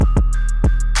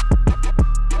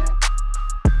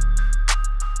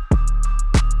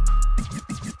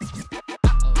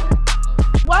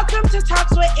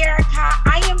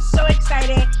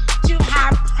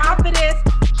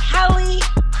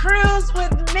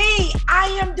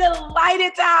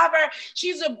delighted to have her.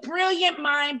 She's a brilliant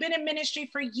mind, been in ministry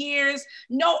for years,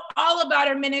 know all about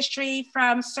her ministry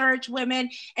from Surge Women.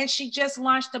 And she just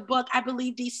launched a book, I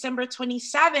believe December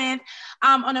 27th,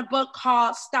 on a book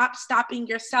called Stop Stopping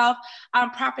Yourself.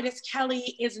 Prophetess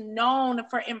Kelly is known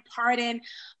for imparting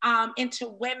into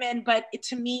women, but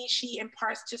to me, she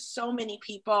imparts to so many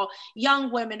people,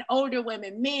 young women, older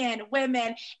women, men,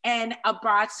 women, and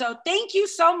abroad. So thank you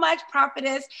so much,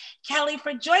 Prophetess Kelly,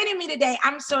 for joining me today.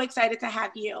 I'm so excited to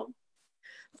have you.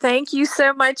 Thank you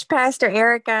so much, Pastor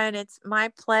Erica, and it's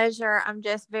my pleasure. I'm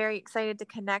just very excited to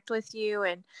connect with you,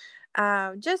 and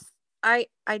I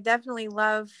definitely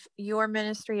love your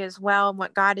ministry as well and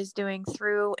what God is doing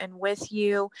through and with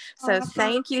you. So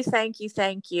thank you. Thank you.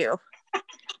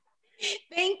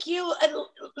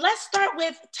 Let's start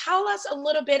with, tell us a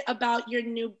little bit about your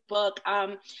new book.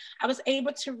 I was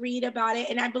able to read about it,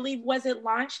 and I believe, was it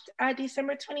launched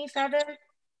December 27th?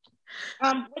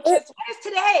 Which is, what is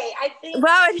today? I think.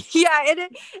 Well, yeah,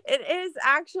 it is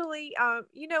actually,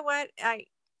 you know what?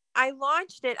 I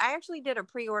launched it. I actually did a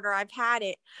pre-order. I had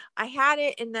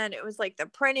it. And then it was like the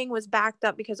printing was backed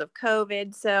up because of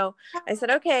COVID. So I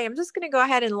said, okay, I'm just going to go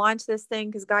ahead and launch this thing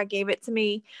because God gave it to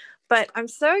me. But I'm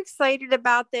so excited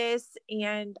about this.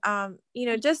 And,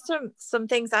 just some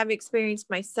things I've experienced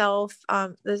myself.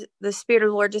 The Spirit of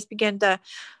the Lord just began to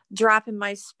drop in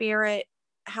my spirit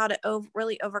how to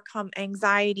really overcome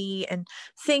anxiety and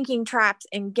thinking traps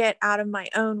and get out of my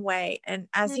own way. And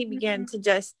as he began to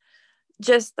just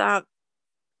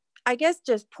I guess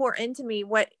just pour into me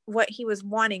what he was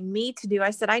wanting me to do, I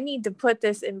said, I need to put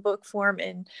this in book form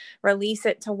and release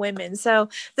it to women. So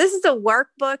this is a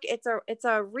workbook. It's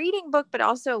a reading book, but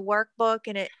also a workbook.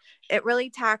 And it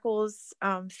really tackles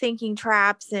thinking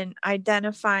traps and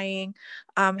identifying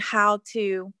how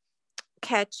to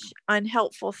catch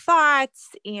unhelpful thoughts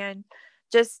and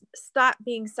just stop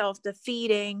being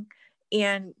self-defeating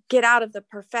and get out of the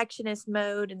perfectionist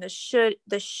mode and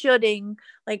the shoulding,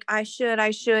 like I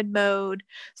should mode.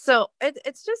 So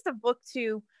it's just a book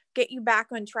to get you back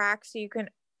on track so you can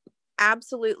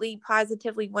absolutely,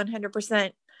 positively,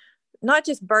 100% not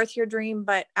just birth your dream,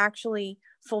 but actually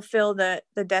fulfill the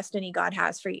destiny God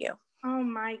has for you. Oh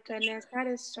my goodness, that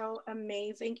is so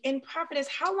amazing. And Prophetess,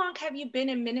 how long have you been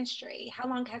in ministry? How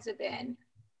long has it been?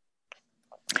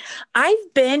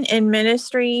 I've been in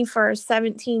ministry for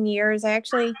 17 years. I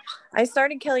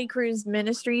started Kelly Cruz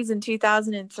Ministries in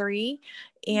 2003,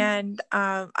 and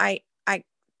I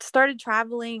started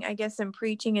traveling, I guess, and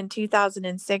preaching in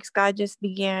 2006. God just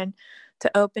began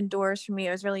to open doors for me.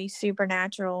 It was really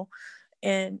supernatural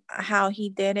in how he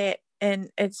did it.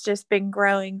 And it's just been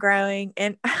growing.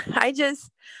 And I just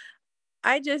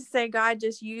say, God,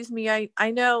 just use me.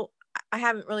 I know I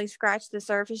haven't really scratched the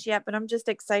surface yet, but I'm just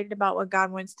excited about what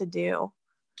God wants to do.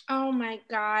 Oh my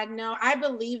God, no, I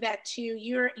believe that too.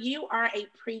 You are a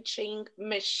preaching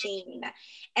machine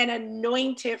and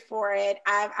anointed for it.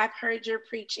 I've heard your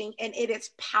preaching and it is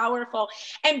powerful.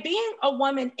 And being a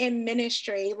woman in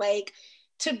ministry, like,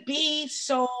 to be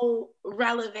so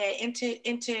relevant and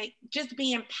to just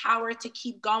be empowered to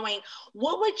keep going,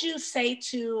 what would you say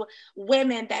to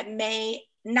women that may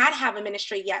not have a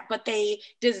ministry yet, but they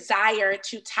desire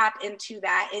to tap into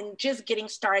that and just getting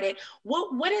started?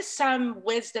 What is some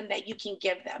wisdom that you can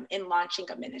give them in launching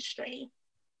a ministry?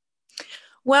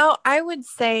 Well, I would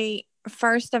say,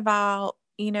 first of all,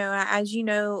 as you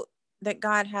know, that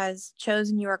God has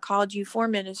chosen you or called you for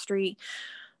ministry,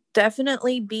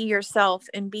 definitely be yourself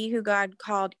and be who God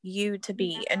called you to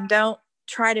be. And don't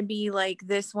try to be like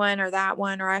this one or that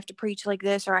one, or I have to preach like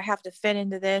this, or I have to fit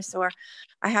into this, or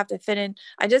I have to fit in.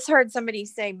 I just heard somebody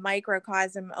say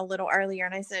microcosm a little earlier,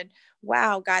 and I said,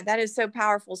 wow, God, that is so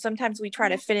powerful. Sometimes we try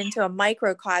to fit into a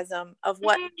microcosm of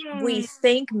what we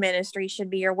think ministry should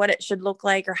be, or what it should look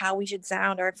like, or how we should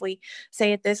sound, or if we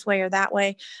say it this way or that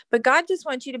way. But God just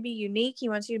wants you to be unique. He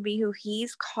wants you to be who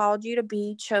he's called you to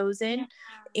be, chosen.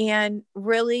 And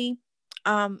really,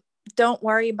 don't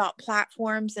worry about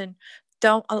platforms, and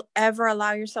don't ever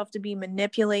allow yourself to be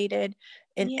manipulated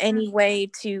in any way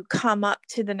to come up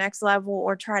to the next level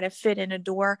or try to fit in a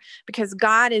door, because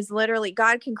God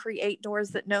can create doors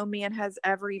that no man has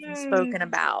ever even spoken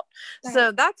about.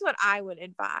 So that's what I would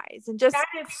advise, and just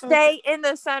stay in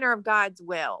the center of God's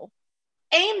will.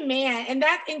 Amen.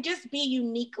 And just be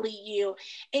uniquely you.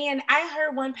 And I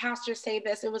heard one pastor say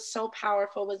this, it was so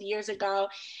powerful, it was years ago.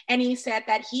 And he said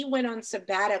that he went on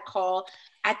sabbatical,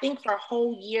 I think for a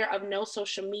whole year of no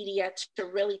social media, to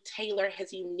really tailor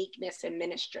his uniqueness in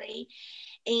ministry.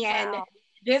 And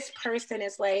this person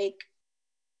is like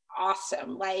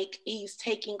awesome. Like, he's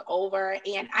taking over.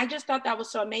 And I just thought that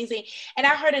was so amazing. And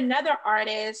I heard another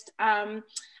artist,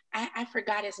 I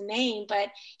forgot his name, but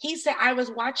he said, I was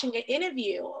watching an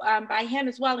interview by him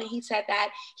as well. And he said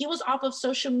that he was off of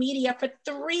social media for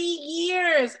 3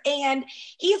 years, and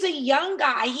he's a young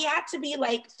guy. He had to be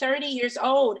like 30 years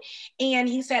old. And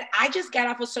he said, I just got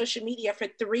off of social media for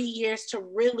 3 years to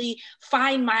really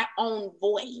find my own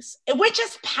voice, which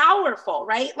is powerful,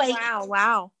 right? Like,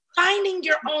 Wow. finding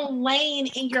your own lane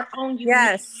in your own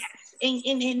uniqueness. Yes.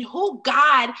 In who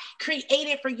God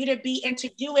created for you to be, and to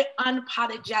do it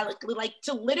unapologetically, like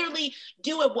to literally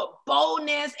do it with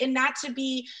boldness, and not to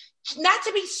be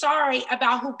sorry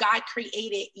about who God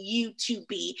created you to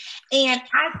be. And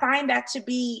I find that to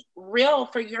be real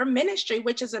for your ministry,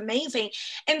 which is amazing.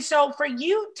 And so for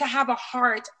you to have a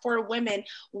heart for women,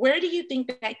 where do you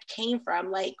think that came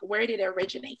from? Like, where did it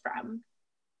originate from?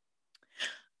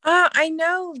 I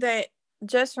know that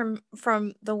just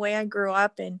from the way I grew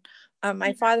up, and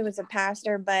my father was a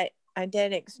pastor, but I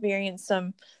did experience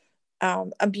some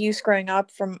abuse growing up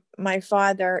from my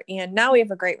father, and now we have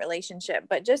a great relationship.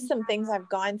 But just some things I've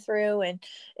gone through and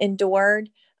endured,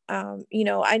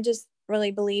 I just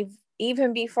really believe,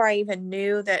 even before I even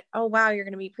knew that, oh wow, you're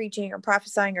going to be preaching or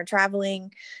prophesying or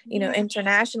traveling,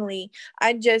 internationally,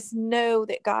 I just know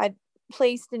that God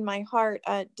placed in my heart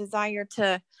a desire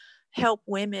to help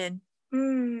women,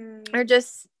 or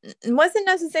just wasn't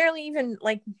necessarily even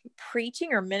like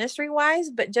preaching or ministry wise,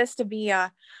 but just to be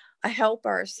a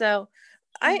helper. So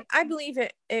I believe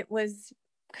it was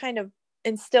kind of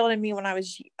instilled in me when I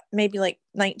was maybe like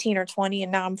 19 or 20,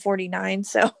 and now I'm 49.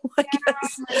 So I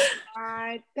guess. Oh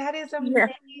my God, that is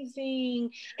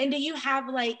amazing. And do you have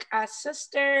like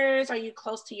sisters? Are you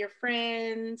close to your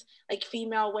friends, like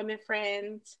female women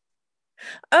friends?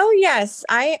 Oh yes,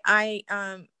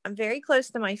 I'm very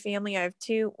close to my family. I have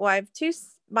two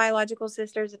biological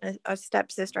sisters and a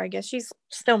stepsister. I guess she's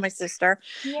still my sister,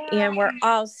 Yeah. and we're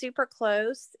all super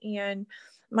close. And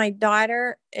my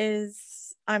daughter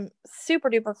I'm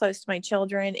super duper close to my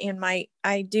children, and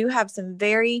I do have some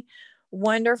very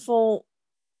wonderful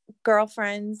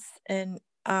girlfriends, and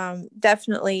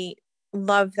definitely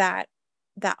love that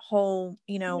whole,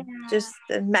 Yeah. just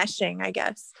the meshing, I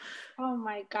guess. Oh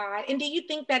my God. And do you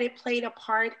think that it played a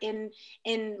part in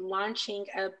launching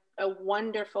a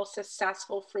wonderful,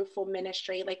 successful, fruitful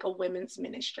ministry, like a women's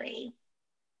ministry?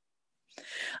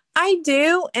 I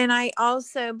do. And I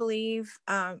also believe,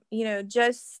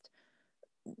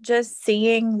 just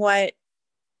seeing what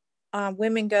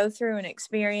women go through and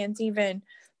experience, even,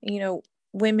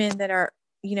 women that are,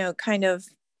 kind of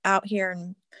out here,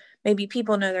 and maybe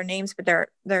people know their names, but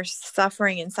they're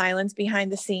suffering in silence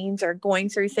behind the scenes, or going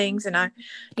through things. And I've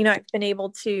been able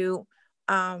to,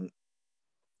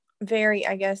 very,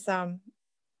 I guess,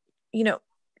 you know,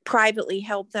 privately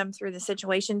help them through the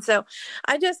situation. So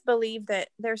I just believe that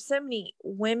there's so many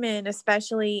women,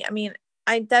 especially, I mean,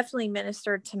 I definitely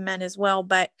minister to men as well,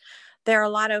 but there are a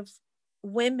lot of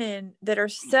women that are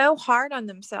so hard on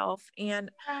themselves.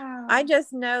 And I Yeah.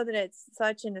 just know that it's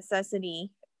such a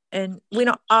necessity, and we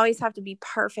don't always have to be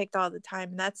perfect all the time.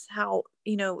 And that's how,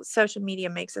 social media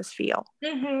makes us feel.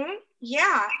 Mm-hmm.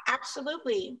 Yeah,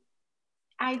 absolutely.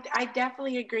 I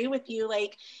definitely agree with you.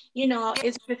 Like,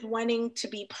 it's just wanting to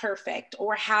be perfect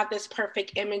or have this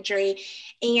perfect imagery.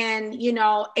 And,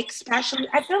 especially,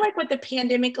 I feel like with the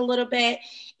pandemic a little bit,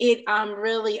 it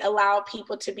really allowed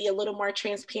people to be a little more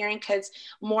transparent, because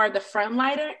more of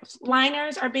the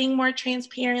liners are being more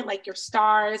transparent, like your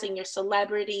stars and your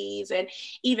celebrities and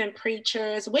even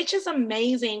preachers, which is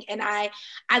amazing. And I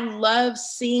love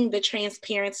seeing the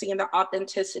transparency and the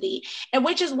authenticity, and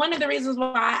which is one of the reasons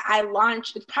why I launched,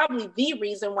 it's probably the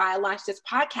reason why I launched this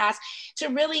podcast, to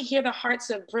really hear the hearts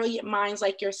of brilliant minds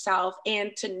like yourself,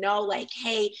 and to know, like,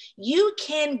 hey, you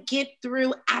can get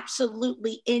through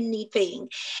absolutely anything.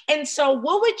 And so,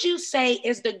 what would you say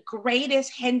is the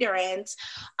greatest hindrance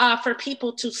for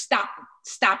people to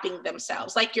stopping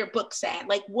themselves? Like your book said,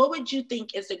 like, what would you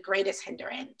think is the greatest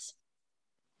hindrance?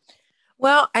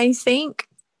 Well, I think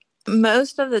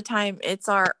most of the time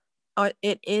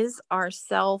it is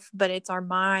ourself, but it's our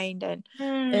mind. And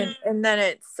Mm. then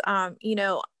it's,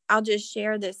 I'll just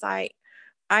share this. I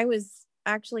was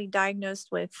actually diagnosed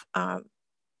with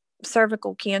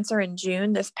cervical cancer in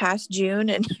June, this past June,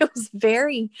 and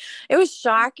it was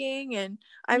shocking. And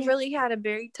I've Yeah. really had a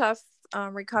very tough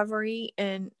recovery,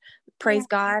 and Yeah. praise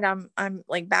God, I'm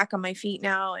like back on my feet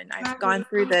now, and I've gone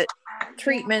through Hallelujah. the Yeah.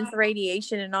 treatments,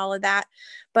 radiation, and all of that.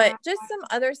 But Wow. just some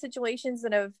other situations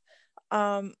that have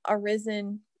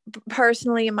arisen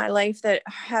personally in my life, that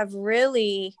have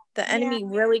really, the Yeah. enemy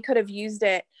really could have used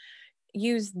that,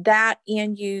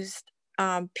 and used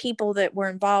people that were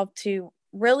involved to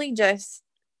really just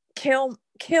kill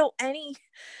kill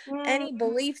Mm, any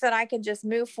belief that I could just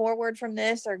move forward from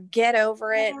this or get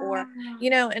over it, or,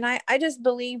 yeah. and I just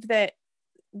believe that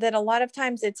a lot of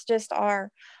times it's just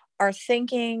our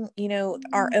thinking,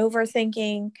 our Mm,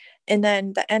 overthinking, and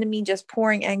then the enemy just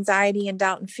pouring anxiety and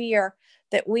doubt and fear,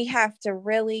 that we have to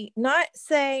really not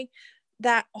say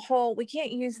that whole, we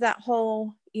can't use that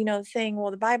whole, thing.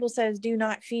 Well, the Bible says, do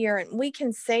not fear. And we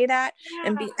can say that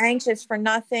and yeah. be anxious for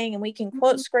nothing. And we can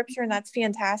quote Mhm. scripture, and that's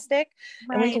fantastic.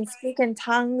 And we Right. can speak in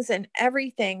tongues and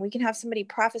everything. We can have somebody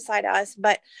prophesy to us,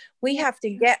 but we Yeah. have to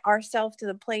get ourselves to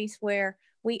the place where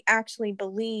we actually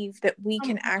believe that we Come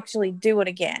can on. actually do it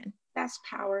again. That's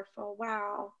powerful.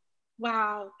 Wow.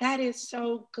 Wow, that is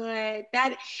so good.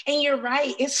 And you're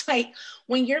right. It's like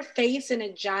when you're facing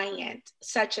a giant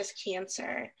such as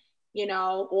cancer,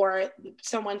 or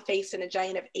someone facing a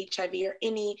giant of HIV, or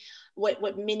any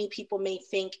what many people may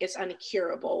think is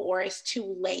uncurable or is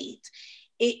too late.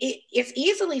 It's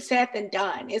easily said than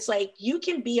done. It's like you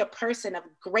can be a person of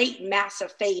great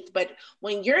massive faith, but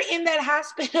when you're in that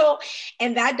hospital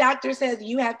and that doctor says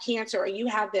you have cancer or you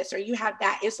have this or you have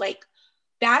that, it's like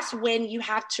that's when you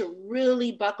have to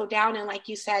really buckle down. And like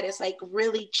you said, it's like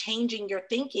really changing your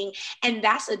thinking. And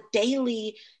that's a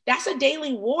daily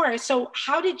war. So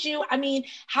how are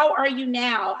you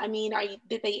now? Are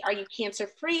you cancer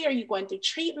free? Are you going through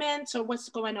treatments, or what's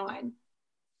going on?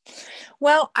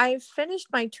 Well, I've finished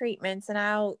my treatments, and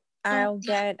Oh, I'll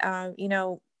get I'll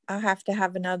have to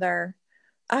have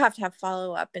I'll have to have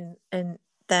follow up, and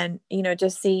then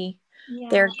just see, yeah.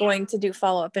 they're going to do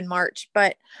follow up in March.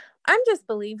 But I'm just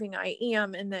believing I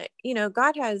am, and that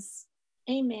God has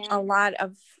a Amen. lot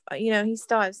of he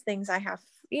still has things I have,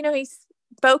 he's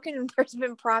spoken, and there's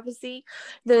been prophecy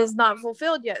that is not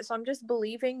fulfilled yet. So I'm just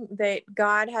believing that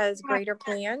God has greater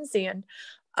plans, and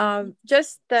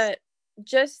just the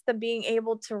being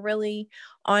able to really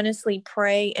honestly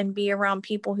pray and be around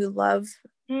people who love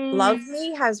Mm,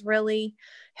 me has really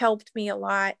helped me a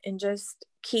lot, and just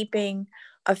keeping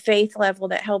a faith level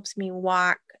that helps me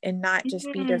walk and not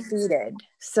just be mm. defeated.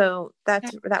 So that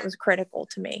was critical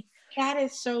to me. That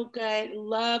is so good.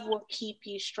 Love will keep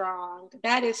you strong.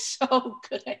 That is so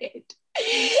good.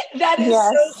 That is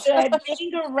so Yes. good.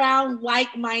 Being around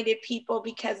like minded people,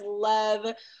 because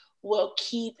love will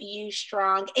keep you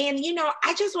strong. And,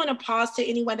 I just want to pause to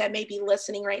anyone that may be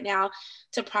listening right now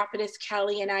to Prophetess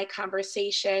Kelly and I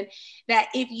conversation, that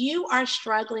if you are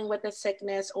struggling with a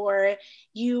sickness, or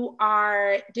you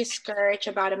are discouraged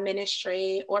about a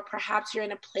ministry, or perhaps you're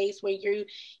in a place where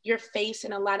you're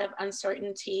facing a lot of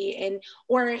uncertainty, and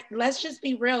or let's just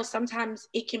be real, sometimes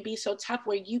it can be so tough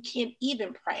where you can't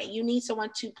even pray, you need someone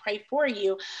to pray for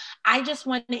you. I just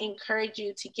want to encourage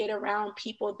you to get around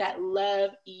people that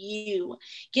love you,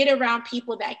 get around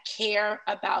people that care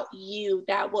about you,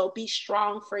 that will be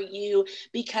strong for you,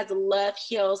 because love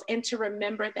heals. And to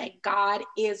remember that God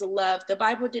is love. The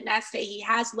Bible did not say he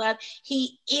has love,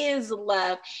 he is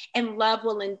love, and love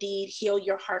will indeed heal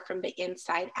your heart from the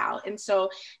inside out. And so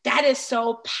that is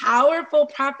so powerful,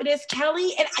 Prophetess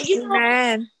Kelly. And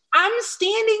Amen. I'm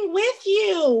standing with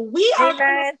you. We are going to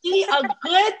Amen. see a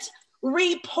good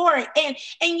report. And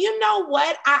you know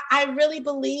what? I really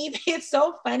believe it's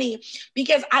so funny,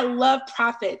 because I love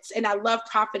prophets and I love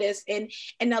prophetess, and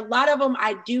a lot of them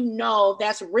I do know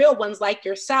that's real ones like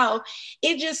yourself.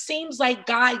 It just seems like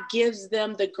God gives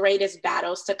them the greatest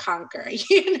battles to conquer. It's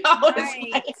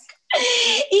Right. like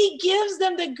he gives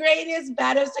them the greatest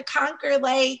battles to conquer.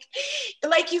 Like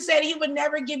you said, he would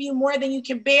never give you more than you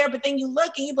can bear. But then you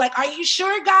look and you're like, are you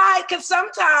sure, God? Because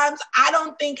sometimes I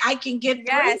don't think I can get through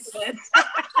Yes. this.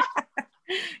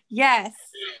 Yes.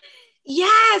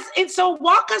 Yes. And so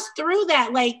walk us through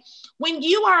that. Like when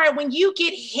you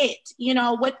get hit,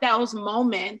 with those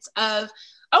moments of,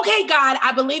 okay, God,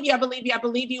 I believe you, I believe you, I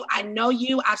believe you. I know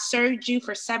you. I've served you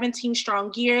for 17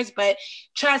 strong years, but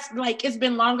trust, like it's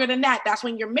been longer than that. That's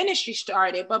when your ministry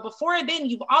started. But before then,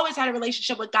 you've always had a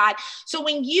relationship with God. So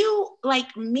when you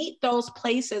like meet those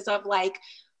places of like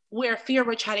where fear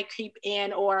would try to creep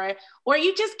in, or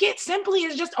you just get simply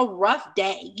it's just a rough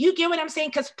day. You get what I'm saying?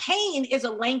 Because pain is a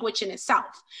language in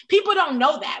itself. People don't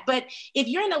know that. But if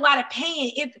you're in a lot of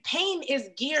pain, pain is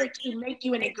geared to make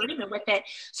you in agreement with it.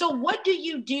 So what do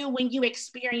you do when you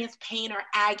experience pain or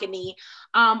agony,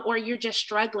 or you're just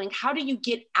struggling? How do you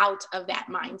get out of that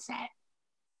mindset?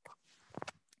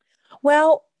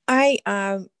 Well, I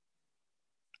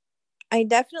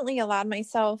definitely allowed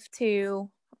myself to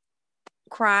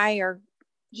cry, or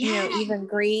Yeah, even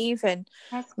grieve, and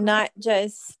that's good. not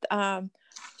just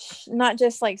not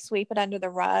just like sweep it under the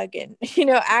rug, and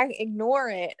I ignore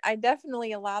it. I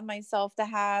definitely allowed myself to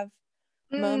have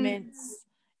Mm, moments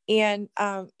And,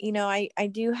 you know, I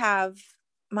do have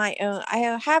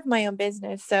I have my own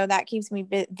business. So that keeps me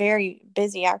very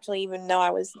busy, actually, even though I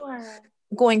was Sure.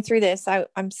 going through this,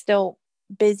 I'm still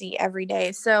busy every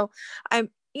day. So I'm,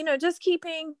 you know, just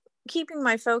keeping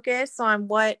my focus on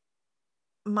what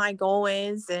my goal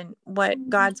is and what Mhm.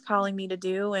 God's calling me to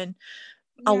do, and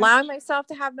Yeah. allowing myself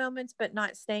to have moments, but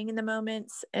not staying in the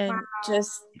moments, and Wow.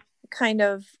 just kind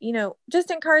of, you know,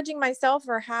 just encouraging myself,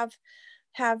 or have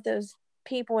those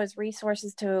people as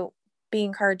resources to be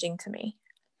encouraging to me.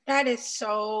 That is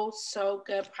so, so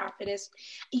good, prophetess.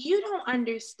 You don't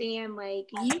understand, like,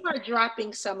 you are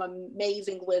dropping some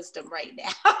amazing wisdom right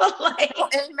now. Oh,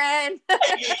 amen.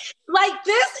 like,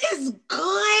 this is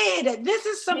good. This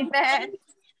is some Amen.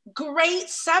 great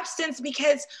substance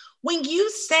because when you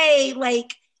say,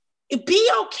 like, be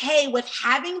okay with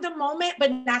having the moment,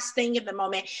 but not staying in the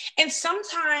moment. And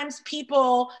sometimes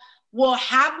people will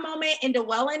have a moment and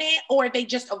dwell in it, or they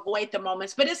just avoid the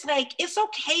moments. But it's like, it's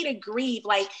okay to grieve,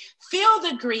 like feel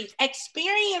the grief,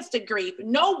 experience the grief,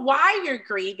 know why you're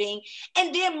grieving,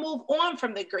 and then move on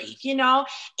from the grief, you know?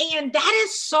 And that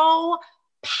is so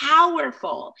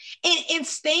powerful in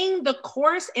staying the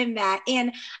course in that.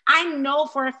 And I know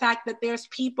for a fact that there's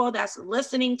people that's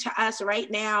listening to us right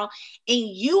now, and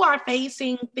you are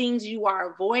facing things you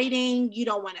are avoiding, you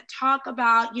don't want to talk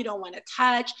about, you don't want to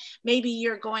touch. Maybe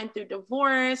you're going through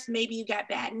divorce, maybe you got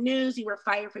bad news, you were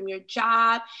fired from your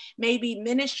job, maybe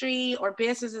ministry or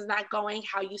business is not going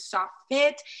how you saw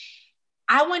fit.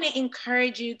 I want to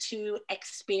encourage you to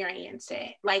experience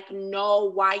it, like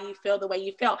know why you feel the way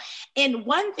you feel. And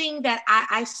one thing that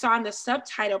I saw in the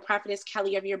subtitle, Prophetess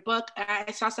Kelly, of your book,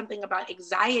 I saw something about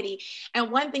anxiety.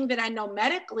 And one thing that I know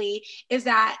medically is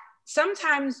that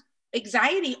sometimes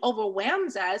anxiety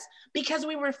overwhelms us because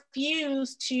we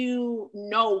refuse to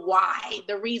know why,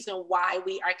 the reason why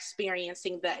we are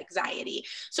experiencing the anxiety.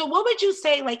 So what would you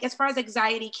say, like, as far as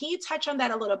anxiety, can you touch on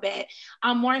that a little bit,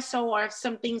 more so, or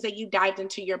some things that you dived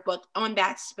into your book on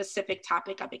that specific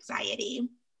topic of anxiety?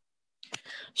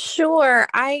 Sure.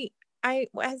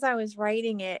 As I was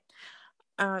writing it,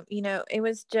 you know, it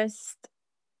was just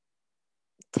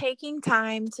taking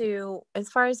time to, as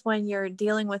far as when you're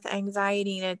dealing with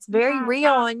anxiety, and it's very Yeah.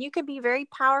 real, and you could be very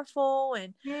powerful,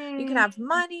 and you can Mm, have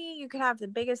money, you could have the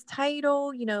biggest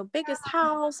title, you know, biggest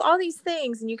house, all these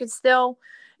things, and you could still,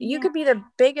 you yeah, could be the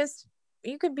biggest,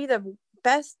 you could be the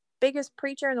best, biggest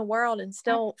preacher in the world and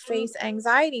still face absolutely.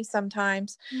 anxiety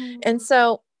sometimes. And Mm,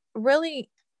 so really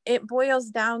it boils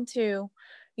down to,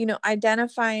 you know,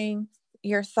 identifying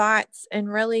your thoughts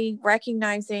and really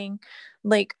recognizing,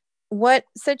 like, what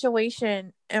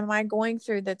situation am I going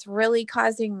through that's really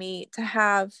causing me to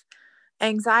have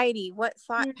anxiety? What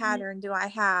thought mm, pattern do I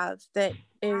have that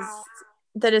is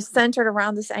wow. centered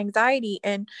around this anxiety?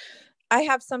 And I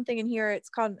have something in here, it's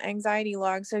called an anxiety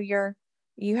log. So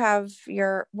you have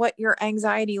your, what your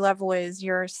anxiety level is,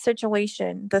 your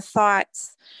situation, the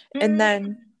thoughts, and Mm,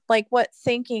 then like what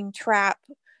thinking trap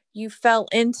you fell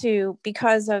into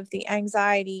because of the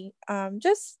anxiety.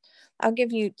 Just I'll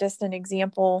give you just an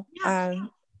example. yeah.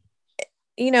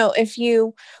 You know, if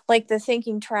you, like, the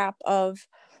thinking trap of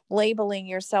labeling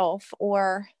yourself,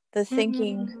 or the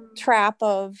thinking Mm, trap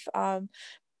of,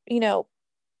 you know,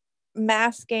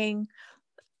 masking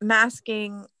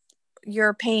masking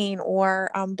your pain, or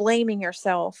blaming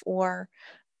yourself, or,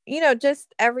 you know,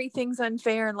 just everything's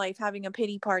unfair in life, having a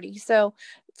pity party. So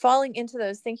falling into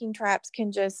those thinking traps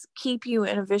can just keep you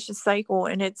in a vicious cycle,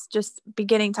 and it's just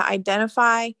beginning to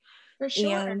identify for sure.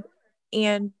 and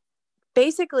and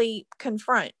basically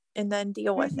confront and then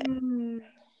deal with it. Mhm.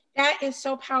 That is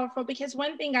so powerful because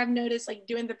one thing I've noticed, like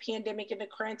during the pandemic and the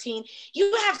quarantine,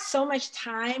 you have so much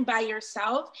time by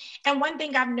yourself. And one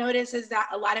thing I've noticed is that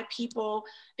a lot of people,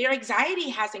 their anxiety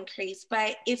has increased,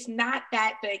 but it's not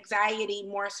that the anxiety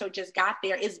more so just got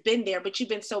there. It's been there, but you've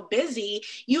been so busy,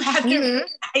 you haven't Mm-hmm.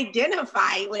 really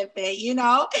identified with it, you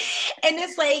know? And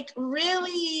it's like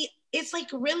really,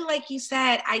 like you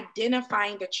said,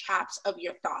 identifying the traps of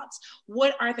your thoughts.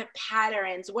 What are the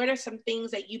patterns? What are some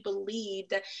things that you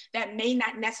believed that may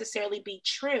not necessarily be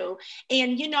true?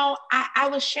 And, you know, I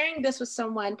was sharing this with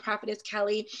someone, Prophetess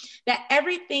Kelly, that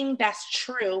everything that's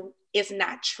true is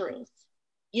not truth.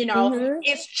 You know, Mm-hmm.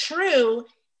 it's true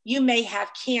you may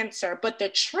have cancer, but the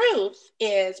truth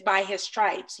is by his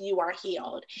stripes you are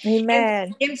healed. And,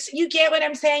 Amen. and you get what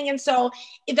I'm saying? And so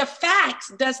the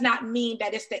facts does not mean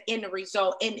that it's the end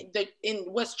result. And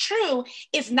what's true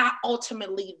is not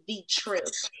ultimately the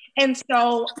truth. And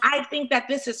so I think that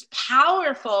this is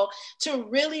powerful to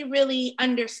really, really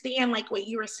understand, like what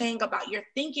you were saying about your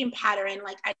thinking pattern,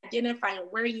 like identifying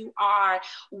where you are,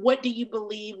 what do you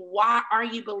believe, why are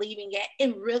you believing it,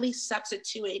 and really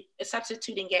substituting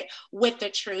it with the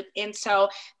truth. And so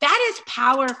that is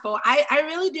powerful. I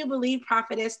really do believe,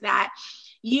 Prophetess, that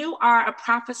you are a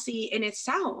prophecy in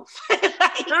itself.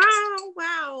 Oh,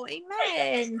 wow.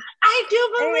 Amen. I do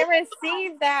believe I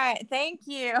receive that. Thank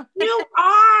you.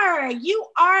 You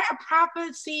are a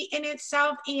prophecy in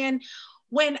itself. And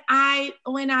when I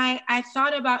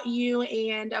thought about you,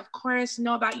 and of course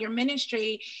know about your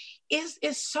ministry, is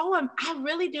so I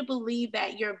really do believe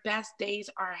that your best days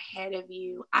are ahead of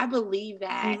you. I believe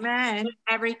that. Amen.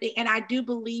 Everything. And I do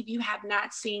believe you have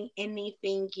not seen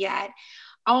anything yet.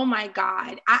 Oh my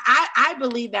God. I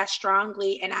believe that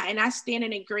strongly, and I stand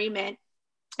in agreement.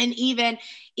 And even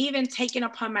taking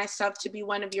upon myself to be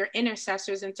one of your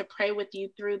intercessors and to pray with you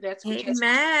through this, because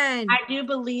Amen. I do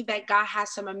believe that God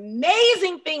has some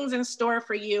amazing things in store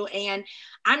for you. And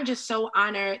I'm just so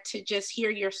honored to just hear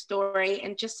your story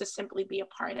and just to simply be a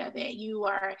part of it. You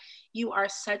are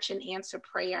such an answered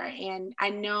prayer. And I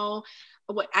know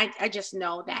I just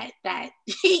know that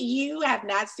you have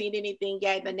not seen anything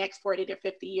yet in the next 40 to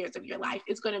 50 years of your life.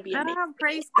 It's going to be amazing. Oh,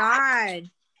 praise God.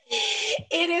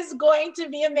 It is going to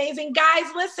be amazing. Guys,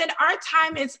 listen, our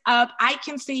time is up. I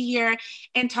can sit here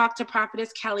and talk to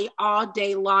Prophetess Kelly all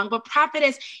day long. But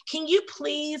Prophetess, can you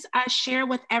please share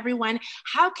with everyone,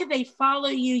 how can they follow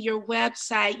you, your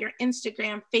website, your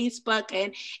Instagram, Facebook,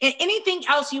 and anything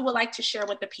else you would like to share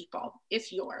with the people?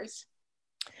 It's yours.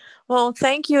 Well,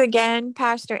 thank you again,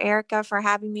 Pastor Erica, for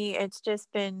having me. It's just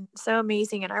been so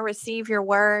amazing, and I receive your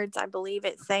words. I believe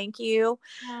it. Thank you.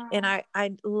 Wow. And I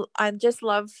just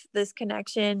love this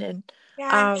connection. And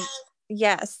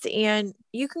yes, and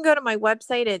you can go to my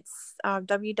website. It's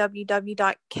www.kelly,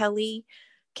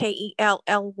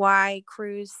 KELLY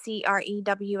Crews,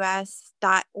 CREWS.org.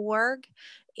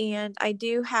 And I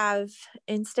do have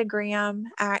Instagram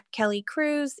at Kelly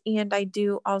Crews, and I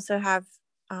do also have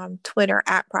Twitter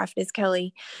at Prophetess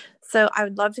Kelly. So I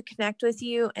would love to connect with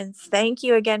you, and thank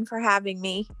you again for having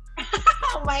me.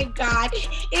 Oh my God.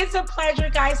 It's a pleasure,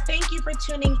 guys. Thank you for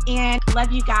tuning in.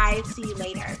 Love you guys. See you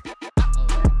later.